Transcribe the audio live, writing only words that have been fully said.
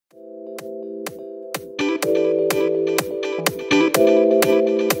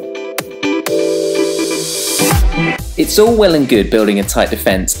It's all well and good building a tight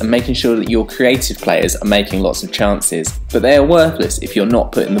defence and making sure that your creative players are making lots of chances, but they are worthless if you're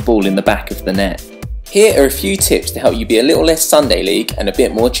not putting the ball in the back of the net. Here are a few tips to help you be a little less Sunday League and a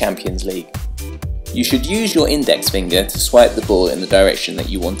bit more Champions League. You should use your index finger to swipe the ball in the direction that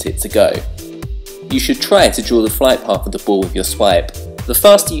you want it to go. You should try to draw the flight path of the ball with your swipe. The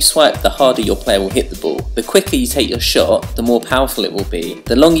faster you swipe, the harder your player will hit the ball. The quicker you take your shot, the more powerful it will be.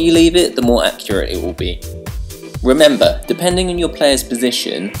 The longer you leave it, the more accurate it will be. Remember, depending on your player's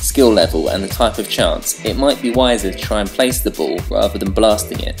position, skill level and the type of chance, it might be wiser to try and place the ball rather than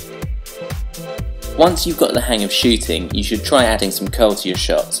blasting it. Once you've got the hang of shooting, you should try adding some curl to your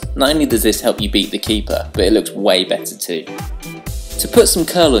shots. Not only does this help you beat the keeper, but it looks way better too. To put some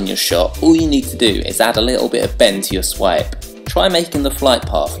curl on your shot, all you need to do is add a little bit of bend to your swipe. Try making the flight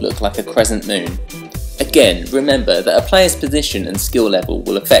path look like a crescent moon. Again, remember that a player's position and skill level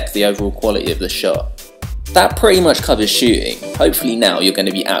will affect the overall quality of the shot. That pretty much covers shooting. Hopefully now you're going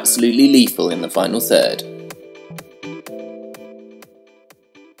to be absolutely lethal in the final third.